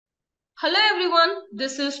Hello everyone,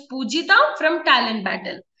 this is Pujita from Talent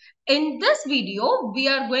Battle. In this video, we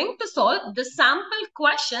are going to solve the sample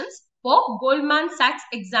questions for Goldman Sachs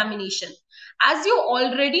examination. As you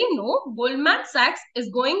already know, Goldman Sachs is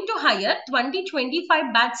going to hire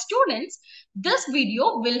 2025 batch students. This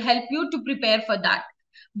video will help you to prepare for that.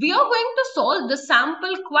 We are going to solve the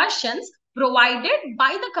sample questions provided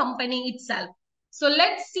by the company itself. So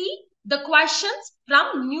let's see the questions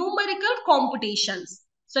from numerical computations.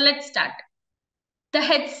 So let's start. The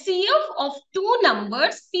HCF of two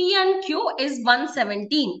numbers P and Q is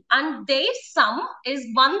 117 and their sum is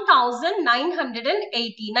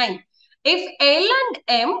 1989. If L and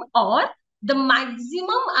M are the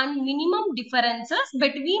maximum and minimum differences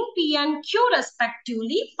between P and Q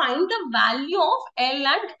respectively, find the value of L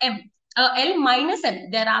and M. L minus M.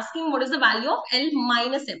 They are asking what is the value of L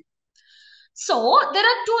minus M. So there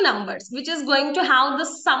are two numbers which is going to have the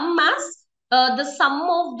sum as the sum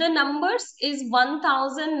of the numbers is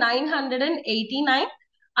 1989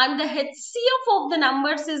 and the HCF of the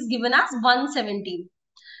numbers is given as 117.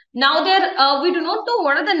 Now there we do not know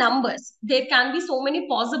what are the numbers. There can be so many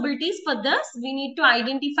possibilities for this. We need to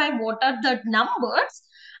identify what are the numbers,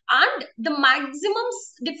 and the maximum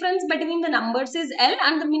difference between the numbers is L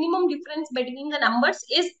and the minimum difference between the numbers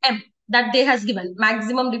is M. That they has given.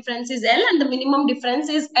 Maximum difference is L and the minimum difference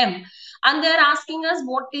is M. And they are asking us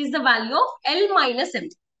what is the value of L minus M.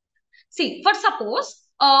 See, for suppose,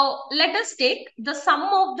 let us take the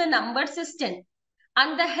sum of the numbers is 10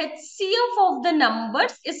 and the HCF of the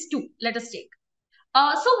numbers is 2. Let us take.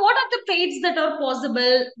 So what are the fates that are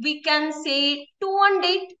possible? We can say 2 and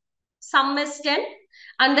 8, sum is 10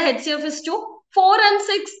 and the HCF is 2. 4 and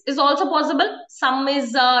 6 is also possible. Sum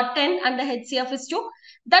is 10 and the HCF is 2.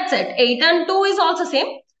 That's it. 8 and 2 is also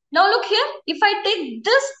same. Now look here. If I take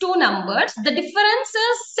these two numbers, the difference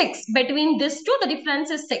is 6. Between these two, the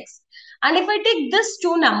difference is 6. And if I take these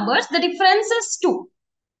two numbers, the difference is 2.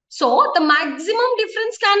 So the maximum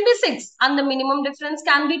difference can be 6 and the minimum difference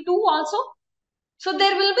can be 2 also. So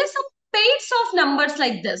there will be some pairs of numbers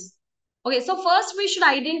like this. Okay, so first we should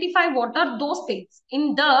identify what are those pairs.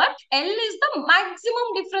 In that, L is the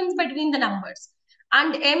maximum difference between the numbers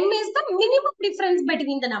and M is the minimum difference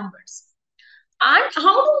between the numbers. And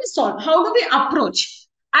how do we solve? How do we approach?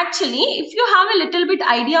 Actually, if you have a little bit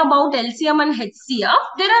idea about LCM and HCF,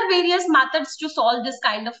 there are various methods to solve this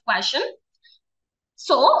kind of question.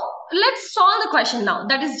 So let's solve the question now.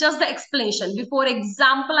 That is just the explanation. Before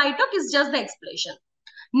example I took is just the explanation.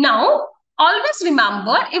 Now, always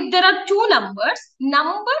remember, if there are two numbers,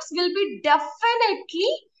 numbers will be definitely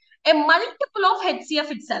a multiple of HCF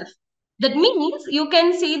itself. That means you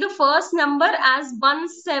can see the first number as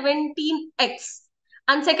 117x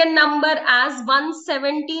and second number as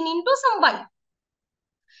 117 into some y.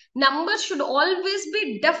 Numbers should always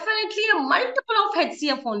be definitely a multiple of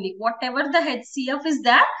HCF only. Whatever the HCF is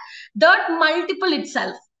there, that multiple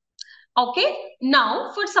itself. Okay,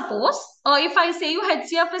 now for suppose if I say you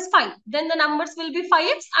HCF is 5, then the numbers will be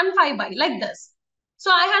 5x and 5y like this. So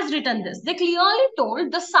I has written this. They clearly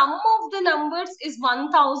told the sum of the numbers is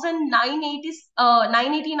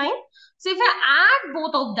 1989. So if I add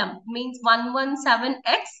both of them, means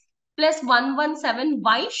 117x plus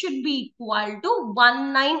 117y should be equal to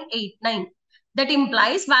 1989. That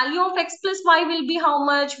implies value of x plus y will be how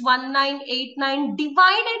much? 1989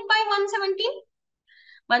 divided by 117.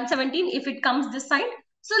 117 if it comes this side.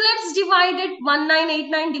 So let's divide it.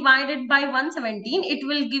 1989 divided by 117. It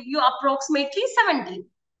will give you approximately 17.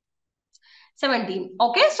 17.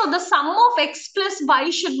 Okay. So the sum of x plus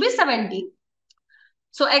y should be 17.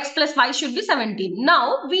 So x plus y should be 17.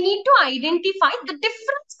 Now we need to identify the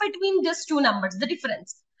difference between these two numbers. The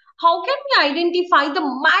difference. How can we identify the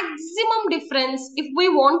maximum difference? If we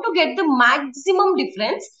want to get the maximum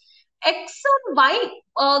difference, x and y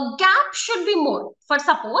gap should be more. For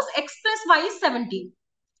suppose x plus y is 17.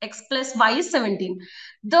 X plus y is 17.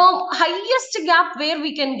 The highest gap where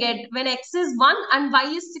we can get when x is 1 and y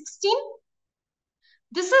is 16.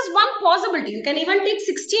 This is one possibility. You can even take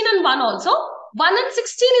 16 and 1 also. 1 and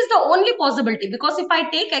 16 is the only possibility because if I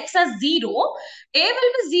take x as 0, a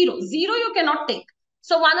will be 0. 0 you cannot take.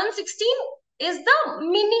 So 1 and 16 is the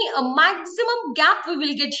maximum gap we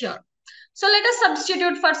will get here. So let us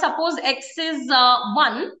substitute for suppose x is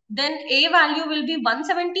 1, then a value will be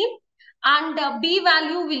 117 and b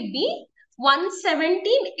value will be 117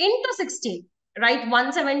 into 16. Right,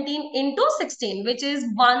 117 into 16, which is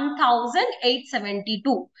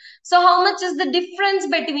 1872. So how much is the difference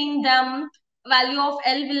between them? Value of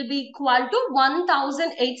L will be equal to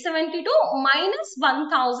 1872 minus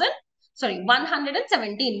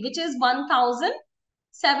 117, which is 1000.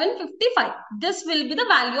 755. This will be the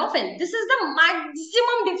value of n. This is the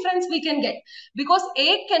maximum difference we can get because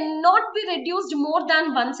a cannot be reduced more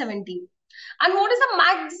than 117. And what is the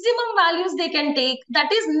maximum values they can take?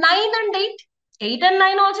 That is 9 and 8. 8 and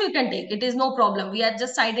 9 also you can take. It is no problem. We are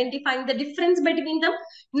just identifying the difference between them.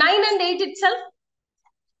 9 and 8 itself,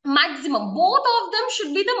 maximum. Both of them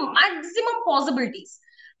should be the maximum possibilities.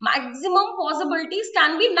 Maximum possibilities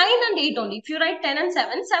can be 9 and 8 only. If you write 10 and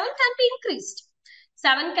 7, 7 can be increased.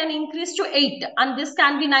 7 can increase to 8 and this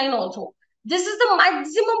can be 9 also. This is the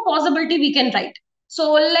maximum possibility we can write.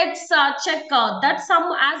 So let's check that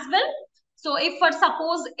sum as well. So if for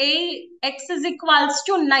suppose x is equals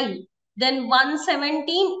to 9, then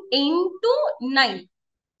 117 into 9.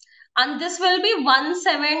 And this will be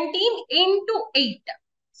 117 into 8.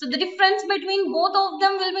 So the difference between both of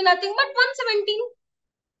them will be nothing but 117.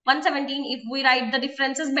 117, if we write the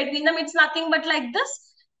differences between them, it's nothing but like this.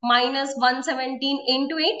 Minus 117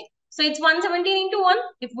 into 8. So it's 117 into 1.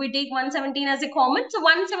 If we take 117 as a common, so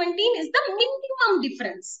 117 is the minimum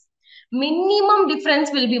difference. Minimum difference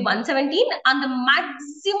will be 117 and the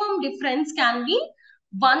maximum difference can be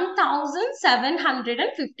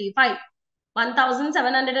 1755.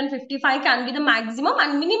 1755 can be the maximum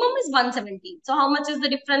and minimum is 117. So how much is the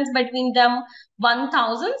difference between them?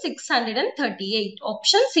 1638.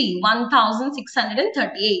 Option C,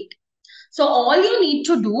 1638. So all you need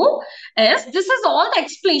to do is, this is all the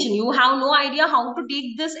explanation. You have no idea how to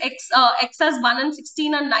take this x as 1 and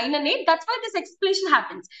 16 and 9 and 8. That's why this explanation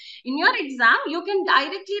happens. In your exam, you can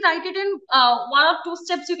directly write it in 1 or 2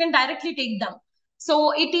 steps. You can directly take them.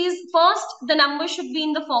 So it is first, the number should be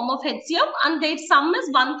in the form of HCF and their sum is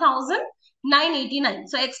 1989.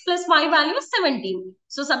 So x plus y value is 17.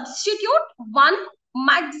 So substitute one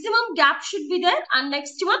maximum gap should be there and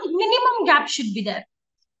next one minimum gap should be there.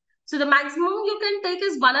 So the maximum you can take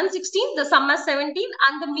is 1 and 16, the sum is 17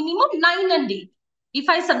 and the minimum 9 and 8. If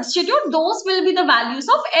I substitute, those will be the values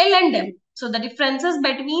of L and M. So the differences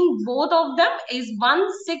between both of them is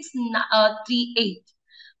 1638.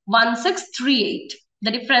 1638,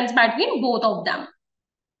 the difference between both of them.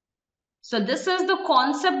 So this is the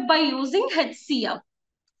concept by using HCF.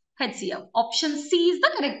 HCF. Option C is the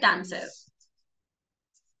correct answer.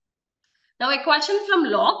 Now a question from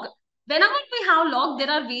log. Whenever we have log, there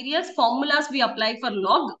are various formulas we apply for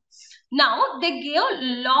log. Now they give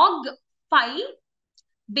log 5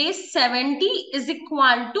 base 70 is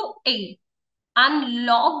equal to A and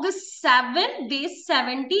log 7 base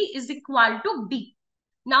 70 is equal to B.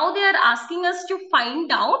 Now they are asking us to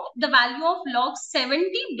find out the value of log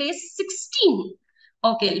 70 base 16.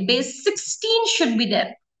 Okay, base 16 should be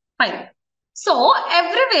there. Fine. So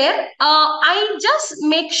everywhere, I just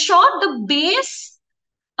make sure the base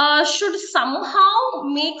should somehow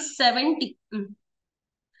make 70.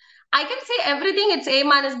 I can say everything, it's A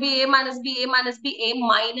minus B, A minus B, A minus B, A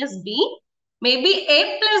minus B. Maybe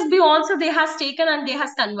A plus B also they has taken and they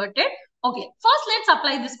has converted. Okay, first let's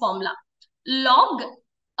apply this formula. Log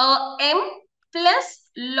M plus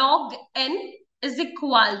log N is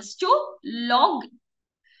equals to log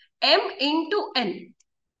M into N.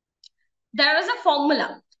 There is a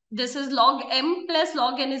formula. This is log M plus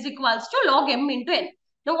log N is equals to log M into N.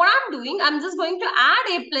 Now what I'm doing, I'm just going to add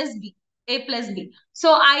A plus B. A plus B.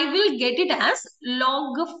 So I will get it as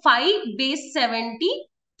log 5 base 70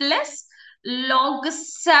 plus log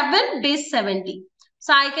 7 base 70.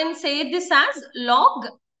 So I can say this as log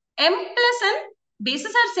M plus N.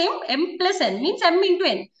 Bases are same. M plus N means M into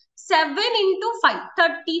N. 7 into 5,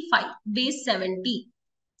 35 base 70.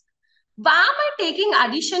 Why am I taking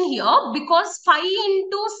addition here? Because 5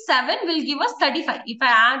 into 7 will give us 35. If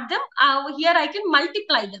I add them, here I can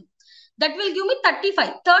multiply them. That will give me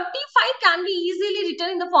 35. 35 can be easily written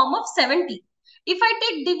in the form of 70. If I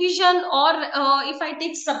take division or if I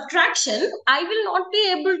take subtraction, I will not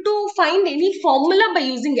be able to find any formula by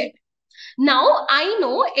using it. Now I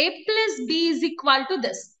know A plus B is equal to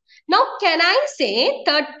this. Now can I say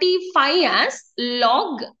 35 as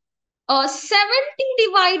log 70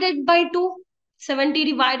 divided by 2? 70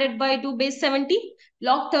 divided by 2 base 70.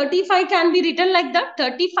 Log 35 can be written like that.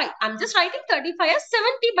 35. I'm just writing 35 as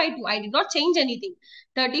 70 by 2. I did not change anything.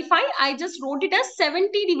 35, I just wrote it as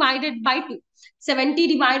 70 divided by 2. 70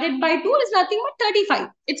 divided by 2 is nothing but 35.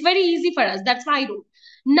 It's very easy for us. That's why I wrote.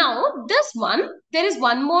 Now, this one, there is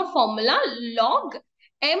one more formula. Log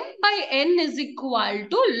M by N is equal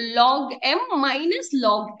to log M minus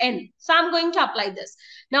log N. So, I'm going to apply this.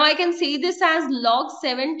 Now, I can say this as log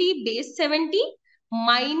 70 base 70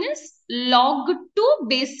 minus log 2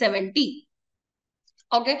 base 70.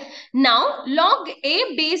 Okay. Now log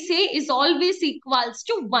A base A is always equals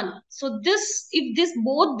to 1. So this, if this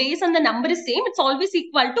both base and the number is same, it's always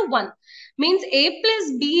equal to 1. Means A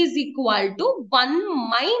plus B is equal to 1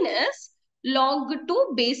 minus log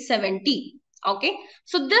 2 base 70. Okay.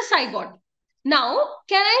 So this I got. Now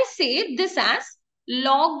can I say this as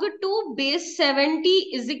log 2 base 70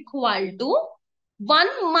 is equal to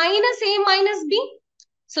 1 minus A minus B?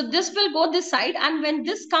 So this will go this side, and when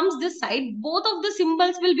this comes this side, both of the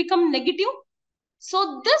symbols will become negative.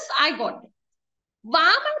 So this I got. Why am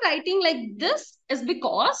I writing like this is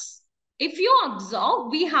because if you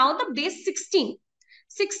observe, we have the base 16.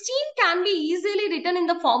 16 can be easily written in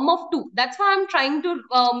the form of 2. That's why I'm trying to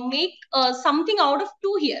make something out of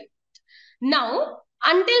 2 here. Now,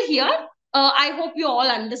 until here, I hope you all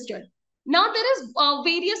understood. Now, there is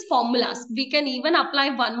various formulas. We can even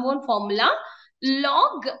apply one more formula.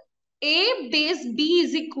 Log A base B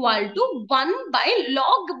is equal to 1 by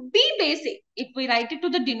log B base A. If we write it to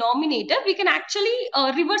the denominator, we can actually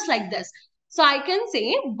reverse like this. So, I can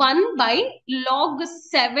say 1 by log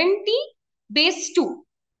 70 base 2.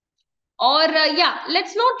 Or yeah,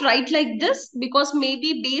 let's not write like this because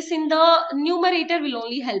maybe base in the numerator will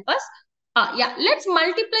only help us. Yeah, let's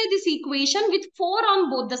multiply this equation with 4 on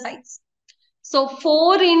both the sides. So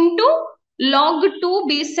 4 into log 2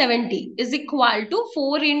 base 70 is equal to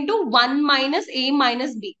 4 into 1 minus A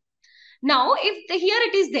minus B. Now, if here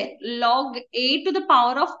it is there, log A to the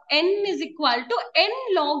power of n is equal to n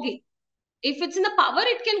log A. If it's in the power,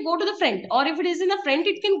 it can go to the front. Or if it is in the front,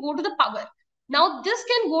 it can go to the power. Now, this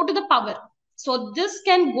can go to the power. So, this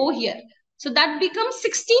can go here. So, that becomes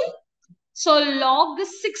 16. So, log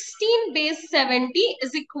 16 base 70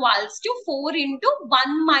 is equals to 4 into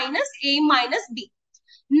 1 minus A minus B.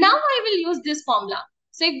 Now, I will use this formula.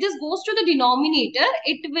 So, if this goes to the denominator,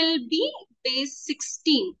 it will be base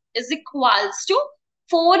 16 is equals to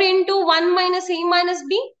 4 into 1 minus A minus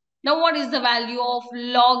B. Now, what is the value of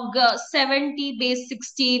log 70 base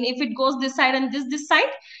 16? If it goes this side and this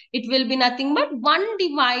side, it will be nothing but 1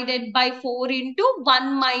 divided by 4 into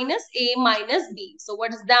 1 minus A minus B. So,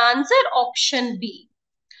 what is the answer? Option B.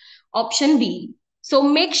 Option B. So,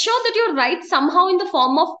 make sure that you write somehow in the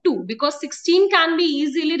form of 2 because 16 can be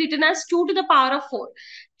easily written as 2 to the power of 4.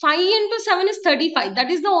 5 into 7 is 35.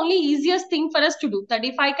 That is the only easiest thing for us to do.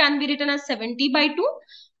 35 can be written as 70 by 2.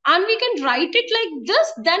 And we can write it like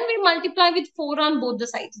this. Then we multiply with 4 on both the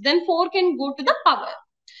sides. Then 4 can go to the power.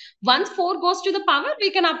 Once 4 goes to the power, we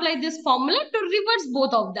can apply this formula to reverse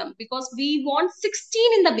both of them because we want 16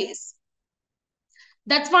 in the base.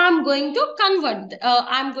 That's why I'm going to convert.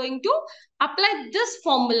 I'm going to apply this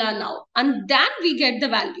formula now. And then we get the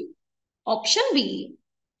value. Option B.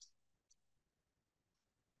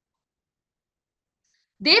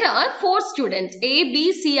 There are 4 students, A,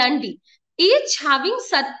 B, C and D, each having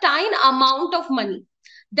certain amount of money.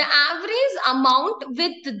 The average amount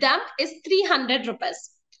with them is 300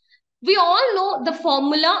 rupees. We all know the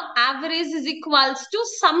formula average is equals to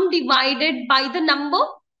sum divided by the number.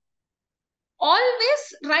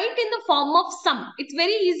 Always write in the form of sum. It's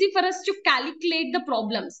very easy for us to calculate the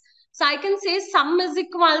problems. So I can say sum is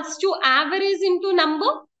equals to average into number.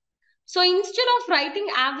 So instead of writing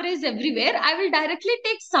average everywhere, I will directly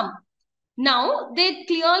take sum. Now they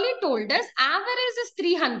clearly told us average is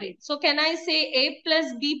 300. So can I say A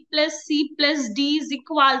plus B plus C plus D is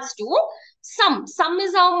equals to sum. Sum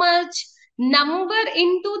is how much? Number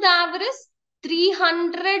into the average.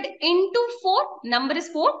 300 into 4. Number is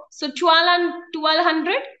 4. So 12 and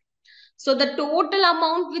 1200. So the total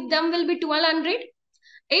amount with them will be 1200.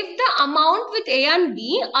 If the amount with A and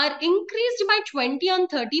B are increased by 20 and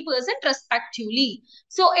 30% respectively.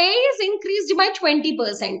 So A is increased by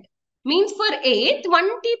 20%. Means for A, 20%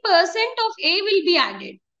 of A will be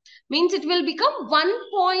added. Means it will become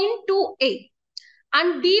 1.2A.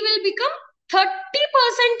 And B will become 30%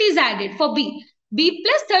 is added for B. B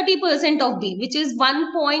plus 30% of B, which is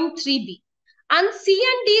 1.3B. And C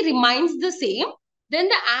and D remains the same. Then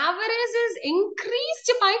the average is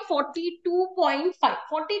increased by 42.5.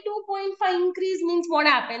 42.5 increase means what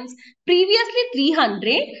happens? Previously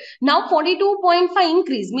 300. Now 42.5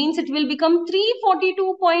 increase means it will become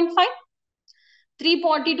 342.5.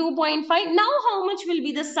 342.5. Now how much will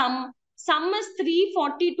be the sum? Sum is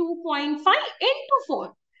 342.5 into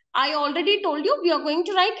 4. I already told you we are going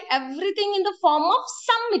to write everything in the form of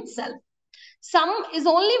sum itself. Sum is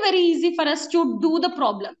only very easy for us to do the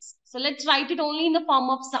problems. So let's write it only in the form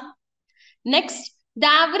of sum. Next, the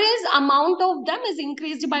average amount of them is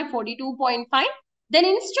increased by 42.5. Then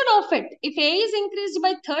instead of it, if A is increased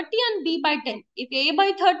by 30 and B by 10, if A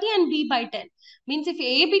by 30 and B by 10, means if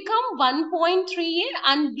A become 1.3A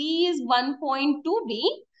and B is 1.2B,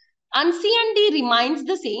 and C and D remains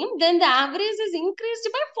the same, then the average is increased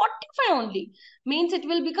by 45 only. Means it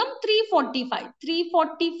will become 345.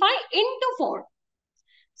 345 into 4.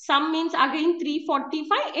 Sum means again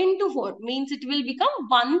 345 into 4. Means it will become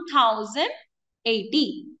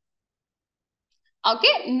 1080.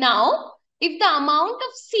 Okay, now if the amount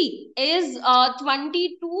of C is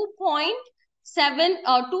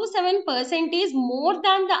 22.27% is more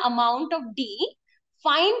than the amount of D,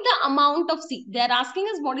 find the amount of C. They are asking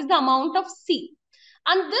us what is the amount of C.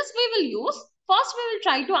 And this we will use. First, we will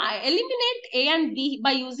try to eliminate A and B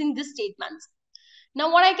by using these statements. Now,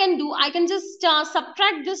 what I can do, I can just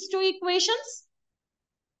subtract these two equations.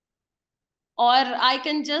 Or I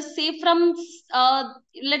can just say from,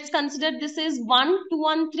 let's consider this is 1, 2,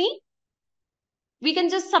 and 3. We can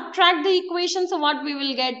just subtract the equation. So what we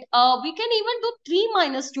will get, we can even do 3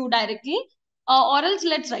 minus 2 directly. Or else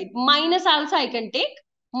let's write minus also I can take.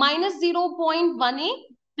 Minus 0.1A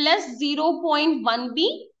plus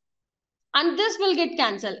 0.1B. And this will get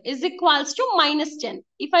cancelled. Is equals to minus 10.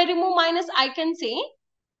 If I remove minus, I can say,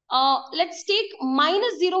 let's take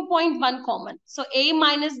minus 0.1 common. So A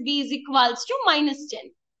minus B is equals to minus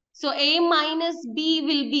 10. So A minus B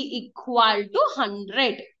will be equal to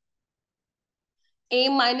 100. A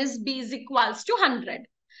minus B is equals to 100.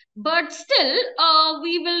 But still,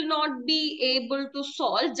 we will not be able to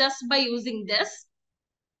solve just by using this.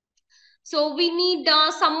 So we need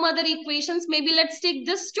some other equations. Maybe let's take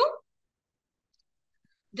this too.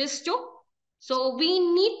 This too. So we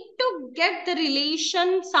need to get the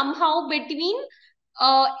relation somehow between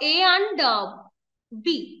A and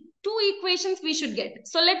B. Two equations we should get.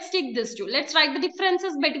 So let's take this two. Let's write the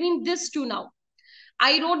differences between this two now.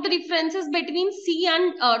 I wrote the differences between C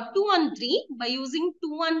and 2 and 3. By using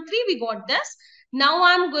 2 and 3, we got this. Now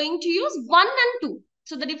I am going to use 1 and 2.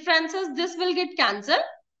 So the differences, this will get cancelled.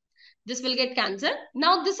 This will get cancelled.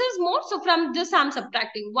 Now this is more. So from this I am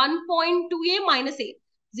subtracting 1.2A minus A.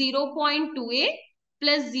 0.2A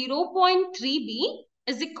plus 0.3B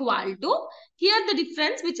is equal to, here the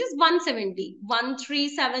difference which is 170.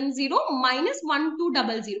 1370 minus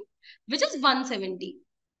 1200, which is 170.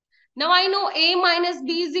 Now I know A minus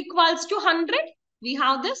B is equals to 100. We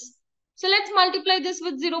have this. So let's multiply this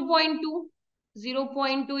with 0.2.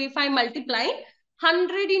 0.2, if I multiply,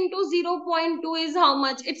 100 into 0.2 is how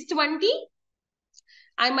much? It's 20.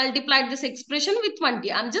 I multiplied this expression with 20.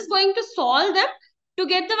 I'm just going to solve them to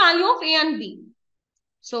get the value of A and B.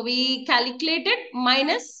 So we calculated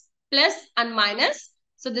minus, plus and minus.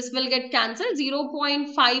 So this will get cancelled.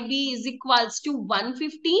 0.5B is equals to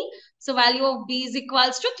 150. So value of B is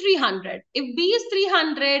equals to 300. If B is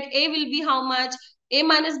 300, A will be how much? A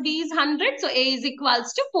minus B is 100. So A is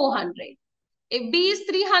equals to 400. If B is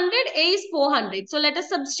 300, A is 400. So let us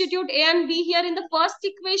substitute A and B here in the first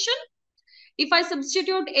equation. If I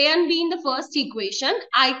substitute A and B in the first equation,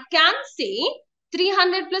 I can say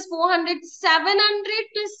 300 plus 400, 700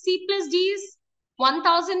 plus C plus D is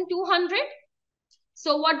 1200.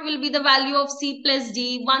 So what will be the value of C plus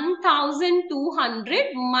D?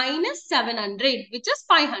 1200 minus 700, which is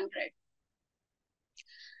 500.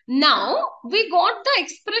 Now we got the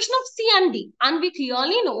expression of C and D, and we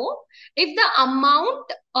clearly know if the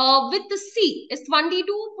amount with the C is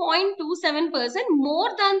 22.27%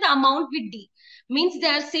 more than the amount with D, means they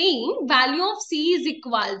are saying value of C is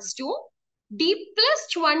equals to D plus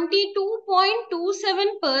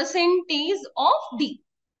 22.27% of D.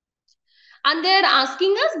 And they are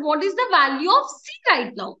asking us what is the value of C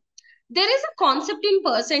right now. There is a concept in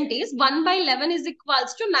percentage. 1 by 11 is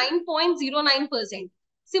equals to 9.09%.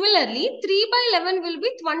 Similarly, 3 by 11 will be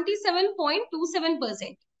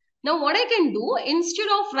 27.27%. Now, what I can do, instead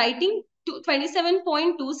of writing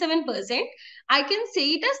 27.27%, I can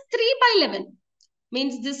say it as 3 by 11.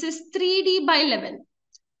 Means this is 3D by 11.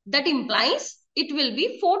 That implies it will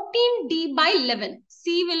be 14D by 11.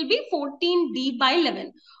 C will be 14D by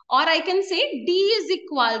 11. Or I can say D is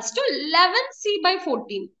equals to 11C by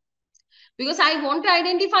 14. Because I want to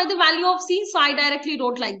identify the value of C, so I directly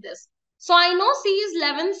wrote like this. So I know C is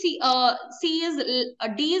 11C,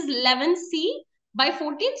 D is 11C by 14.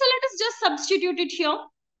 So let us just substitute it here.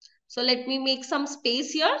 So let me make some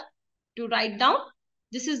space here to write down.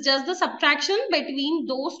 This is just the subtraction between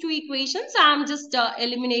those two equations. I am just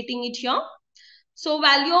eliminating it here. So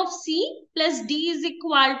value of C plus D is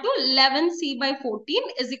equal to 11C by 14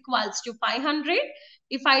 is equals to 500.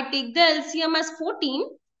 If I take the LCM as 14,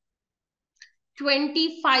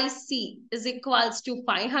 25C is equals to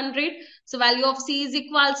 500. So value of C is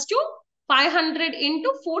equals to 500 into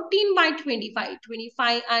 14 by 25.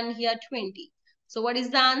 25 and here 20. So what is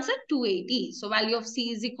the answer? 280. So value of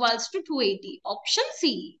C is equals to 280. Option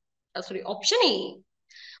C. Option A.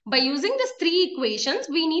 By using these three equations,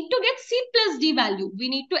 we need to get C plus D value. We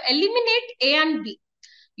need to eliminate A and B.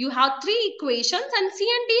 You have three equations and C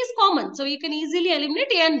and D is common. So you can easily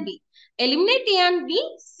eliminate A and B. Eliminate A and B,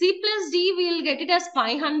 C plus D, we will get it as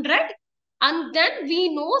 500. And then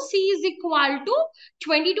we know C is equal to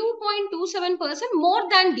 22.27% more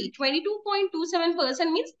than D.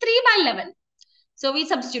 22.27% means 3 by 11. So we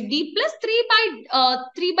substitute D plus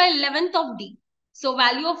 3 by 11th of D. So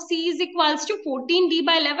value of C is equals to 14D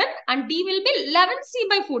by 11 and D will be 11C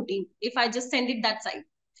by 14 if I just send it that side.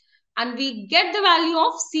 And we get the value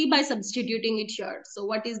of C by substituting it here. So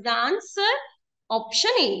what is the answer?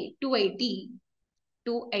 Option A, 280.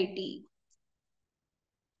 280.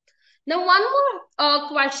 Now one more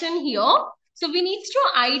question here. So we need to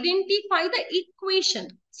identify the equation.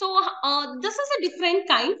 So this is a different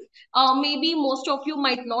kind. Maybe most of you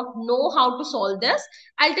might not know how to solve this.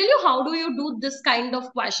 I'll tell you how do you do this kind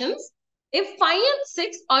of questions. If 5 and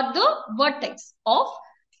 6 are the vertex of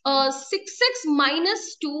 6x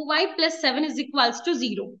minus 2y plus 7 is equals to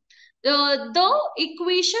 0. The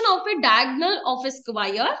equation of a diagonal of a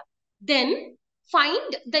square, then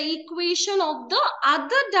find the equation of the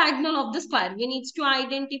other diagonal of the square. We need to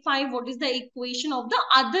identify what is the equation of the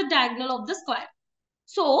other diagonal of the square.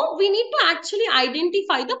 So we need to actually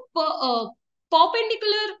identify the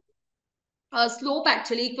perpendicular slope,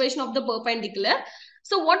 actually equation of the perpendicular.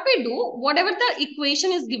 So what we do, whatever the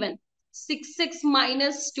equation is given, 6x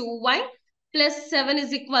minus 2y plus 7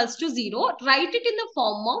 is equals to 0, write it in the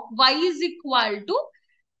form of y is equal to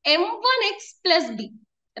m1x plus b.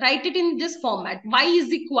 Write it in this format. Y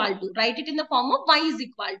is equal to. Write it in the form of y is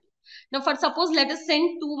equal to. Now, for suppose let us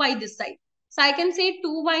send 2y this side. So I can say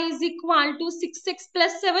 2y is equal to 6x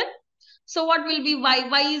plus 7. So what will be y?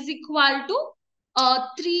 Y is equal to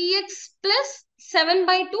 3x plus 7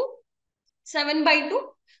 by 2. 7 by 2.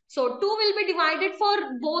 So 2 will be divided for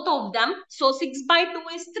both of them. So 6 by 2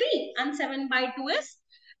 is 3 and 7 by 2 is,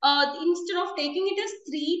 instead of taking it as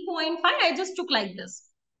 3.5, I just took like this.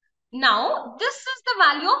 Now, this is the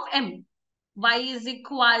value of m. Y is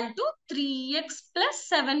equal to 3x plus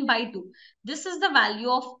 7 by 2. This is the value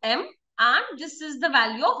of m and this is the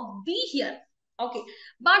value of b here. Okay,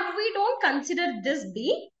 but we don't consider this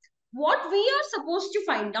b. What we are supposed to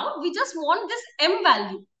find out, we just want this m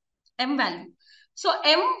value. M value. So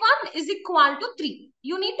m1 is equal to 3.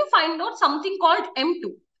 You need to find out something called m2.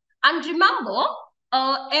 And remember,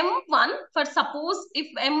 m1, for suppose if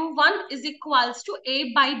m1 is equals to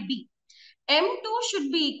a by b, m2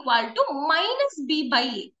 should be equal to minus b by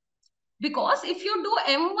a. Because if you do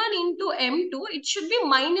m1 into m2, it should be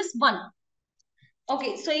minus 1.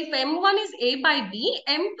 Okay, so if m1 is a by b,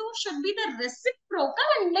 m2 should be the reciprocal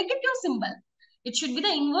and negative symbol. It should be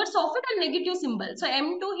the inverse of it and negative symbol. So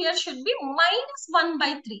m2 here should be minus 1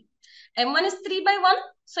 by 3. m1 is 3 by 1.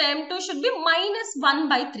 So m2 should be minus 1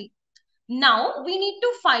 by 3. Now we need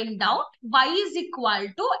to find out y is equal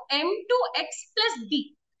to m2x plus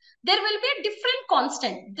b. There will be a different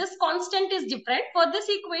constant. This constant is different. For this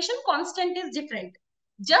equation, constant is different.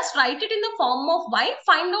 Just write it in the form of y.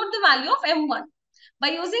 Find out the value of m1. By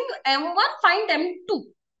using m1, find m2.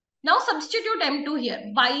 Now substitute m2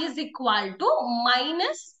 here. Y is equal to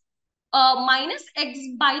minus x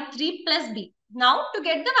by 3 plus b. Now to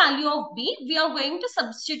get the value of b, we are going to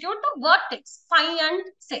substitute the vertex 5 and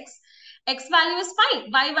 6. X value is 5,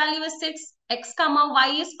 y value is 6, x comma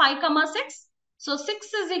y is 5 comma 6. So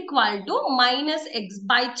 6 is equal to minus x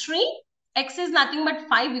by 3. X is nothing but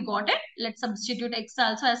 5, we got it. Let's substitute x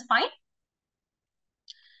also as 5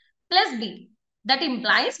 plus b. That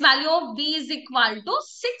implies value of b is equal to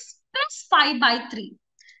 6 plus 5 by 3.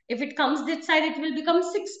 If it comes this side, it will become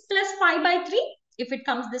 6 plus 5 by 3. If it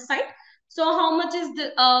comes this side. So how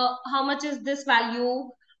much is this value?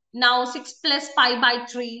 Now 6 plus 5 by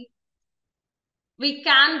 3. We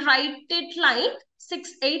can write it like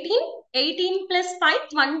 18. 18 plus 5,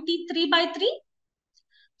 23 by 3.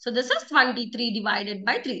 So this is 23 divided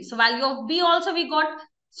by 3. So value of b also we got.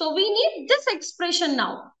 So we need this expression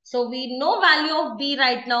now. So we know value of b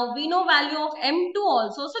right now. We know value of m2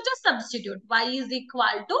 also. So just substitute. Y is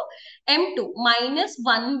equal to m2 minus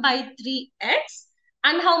 1 by 3x.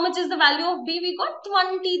 And how much is the value of b? We got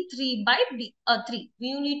 23 by 3.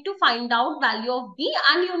 You need to find out value of b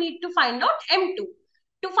and you need to find out m2.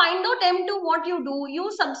 To find out m2, what you do?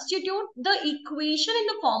 You substitute the equation in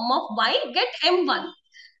the form of y, get m1.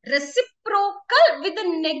 Reciprocal with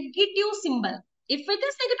a negative symbol. If it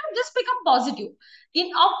is negative, just become positive.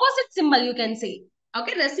 In opposite symbol, you can say.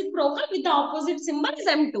 Okay, reciprocal with the opposite symbol is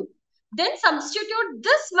M2. Then substitute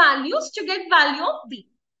this values to get value of B.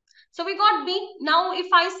 So we got B. Now if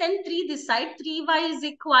I send 3 this side, 3y is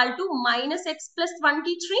equal to minus x plus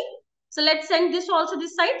 23. So let's send this also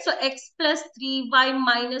this side. So x plus 3y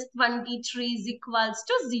minus 23 is equals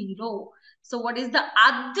to 0. So what is the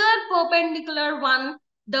other perpendicular one?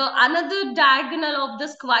 The another diagonal of the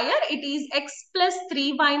square, it is x plus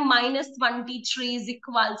 3y minus 23 is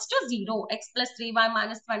equals to 0. X plus 3y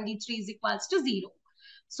minus 23 is equals to 0.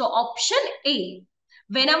 So option A.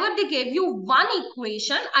 Whenever they gave you one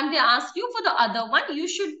equation and they ask you for the other one, you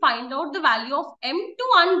should find out the value of M2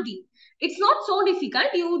 and D. It's not so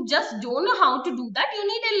difficult. You just don't know how to do that. You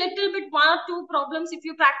need a little bit, 1 or 2 problems. If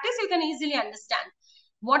you practice, you can easily understand.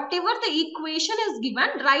 Whatever the equation is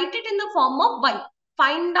given, write it in the form of y.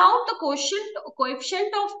 Find out the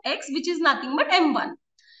coefficient of x, which is nothing but M1.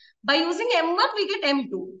 By using M1, we get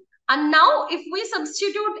M2. And now if we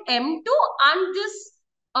substitute M2 and this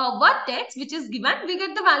vertex which is given, we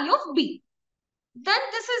get the value of B. Then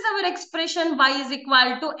this is our expression y is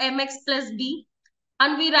equal to mx plus d,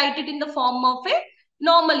 and we write it in the form of a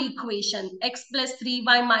normal equation. X plus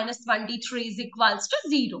 3y minus 23 is equals to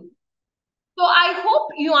 0. So I hope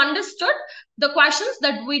you understood the questions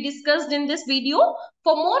that we discussed in this video.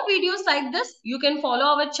 For more videos like this, you can follow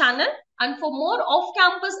our channel, and for more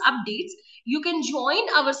off-campus updates, you can join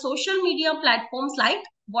our social media platforms like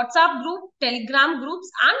WhatsApp group, Telegram groups,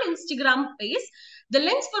 and Instagram page. The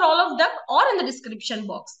links for all of them are in the description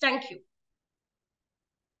box. Thank you.